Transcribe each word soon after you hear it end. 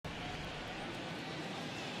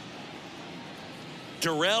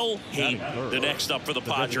Darrell Hayden, the next up for the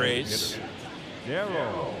Padres.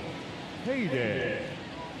 Darrell Hayden.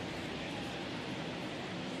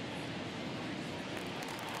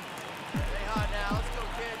 Stay hot now. Let's go,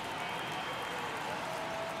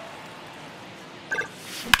 kid.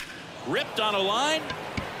 Ripped on a line.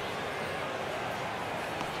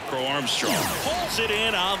 Crow Armstrong pulls it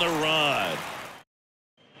in on the run.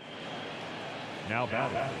 Now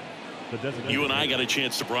batting. You and I got a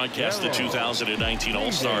chance to broadcast the 2019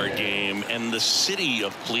 All-Star Game, and the city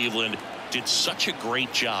of Cleveland did such a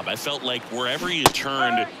great job. I felt like wherever you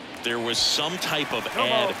turned, there was some type of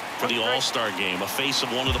ad for the All-Star Game, a face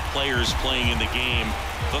of one of the players playing in the game.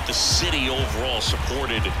 But the city overall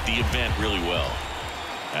supported the event really well.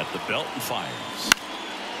 At the belt and fires.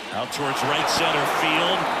 Out towards right center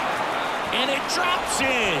field. And it drops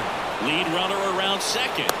in. Lead runner around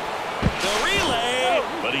second. The relay,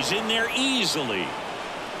 but he's in there easily.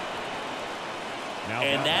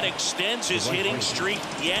 And that extends his hitting streak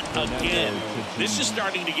yet again. This is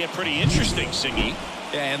starting to get pretty interesting, Singy.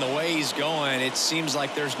 Yeah, and the way he's going, it seems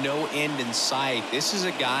like there's no end in sight. This is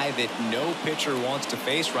a guy that no pitcher wants to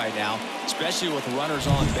face right now, especially with runners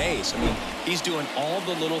on base. I mean, he's doing all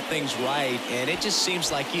the little things right, and it just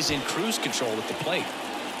seems like he's in cruise control at the plate.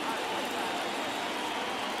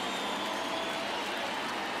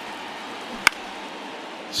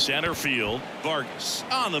 Center field, Vargas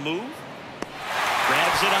on the move.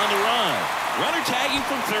 Grabs it on the run. Runner tagging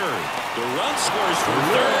from third. The run scores from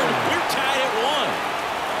third. We're tied at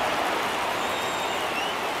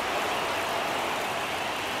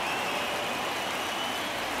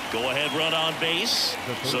 1. Go-ahead run on base.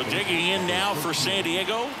 So digging in now for San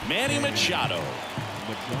Diego, Manny Machado.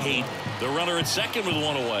 Hayden, the runner at second with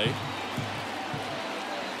one away.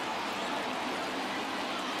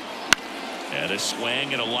 And a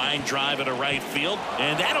swing and a line drive into right field.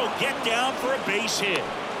 And that'll get down for a base hit.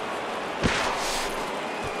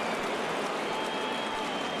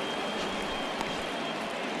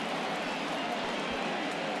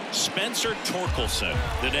 Spencer Torkelson,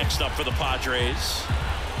 the next up for the Padres.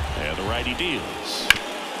 And the righty deals.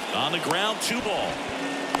 On the ground, 2 ball.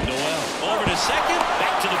 Noel over to second.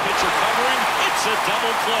 Back to the pitcher covering. It's a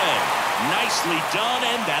double play. Nicely done,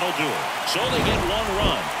 and that'll do it. So they get 1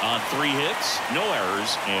 run on 3 hits, no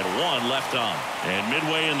errors, and 1 left on. And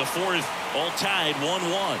midway in the 4th, all tied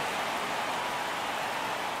 1-1.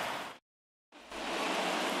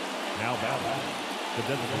 Now batting. The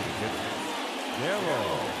designated hitter,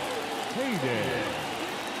 Darrell Hayden.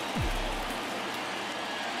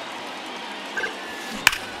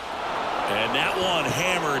 And that one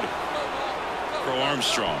hammered. Crow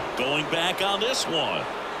Armstrong going back on this one.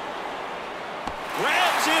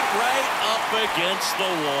 Grabs it right up against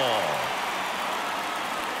the wall.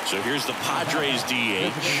 So here's the Padres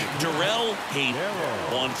DH. Darrell Hayden,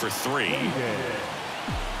 1 for 3.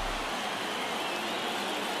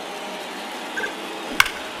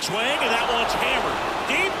 Swing, and that one's hammered.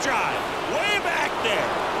 Deep drive, way back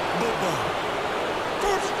there.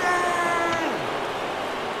 Touchdown!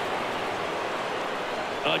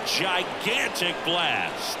 A gigantic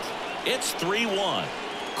blast. It's 3-1.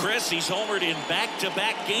 Chris, he's homered in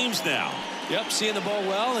back-to-back games now. Yep, seeing the ball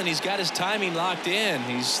well, and he's got his timing locked in.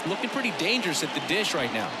 He's looking pretty dangerous at the dish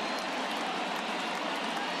right now.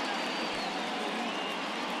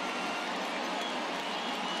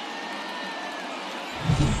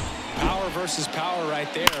 Power versus power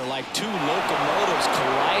right there, like 2 locomotives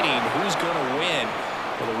colliding. Who's going to win?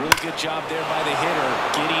 Well, a really good job there by the hitter,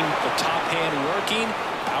 getting the top hand working.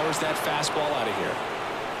 Powers that fastball out of here.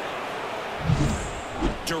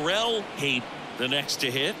 Darrell Hayden, the next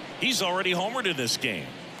to hit. He's already homered in this game.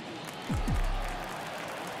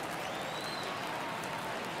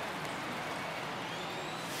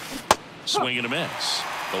 Swing and a miss.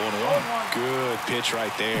 0-1. Good pitch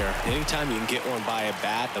right there. Anytime you can get one by a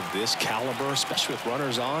bat of this caliber, especially with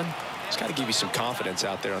runners on, it's got to give you some confidence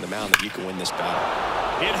out there on the mound that you can win this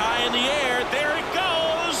battle. Hit high in the air. There it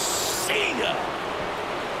goes. See ya.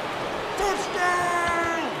 Touchdown!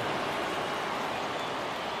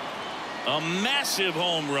 A massive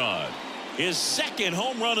home run. His 2nd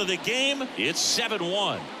home run of the game. It's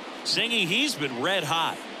 7-1. Singy, he's been red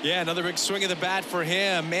hot. Yeah, another big swing of the bat for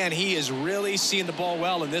him. Man, he is really seeing the ball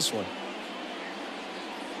well in this one.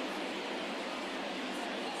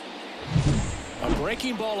 A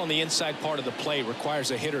breaking ball on the inside part of the plate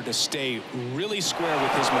requires a hitter to stay really square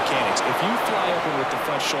with his mechanics. If you fly open with the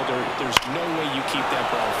front shoulder, there's no way you keep that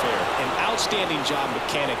ball fair. An outstanding job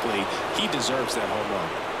mechanically. He deserves that home run.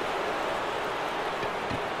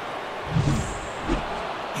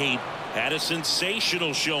 Hayden had a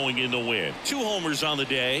sensational showing in the win. 2 homers on the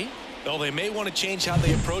day. Well, they may want to change how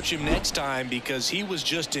they approach him next time because he was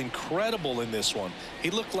just incredible in this one. He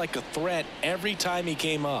looked like a threat every time he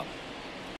came up.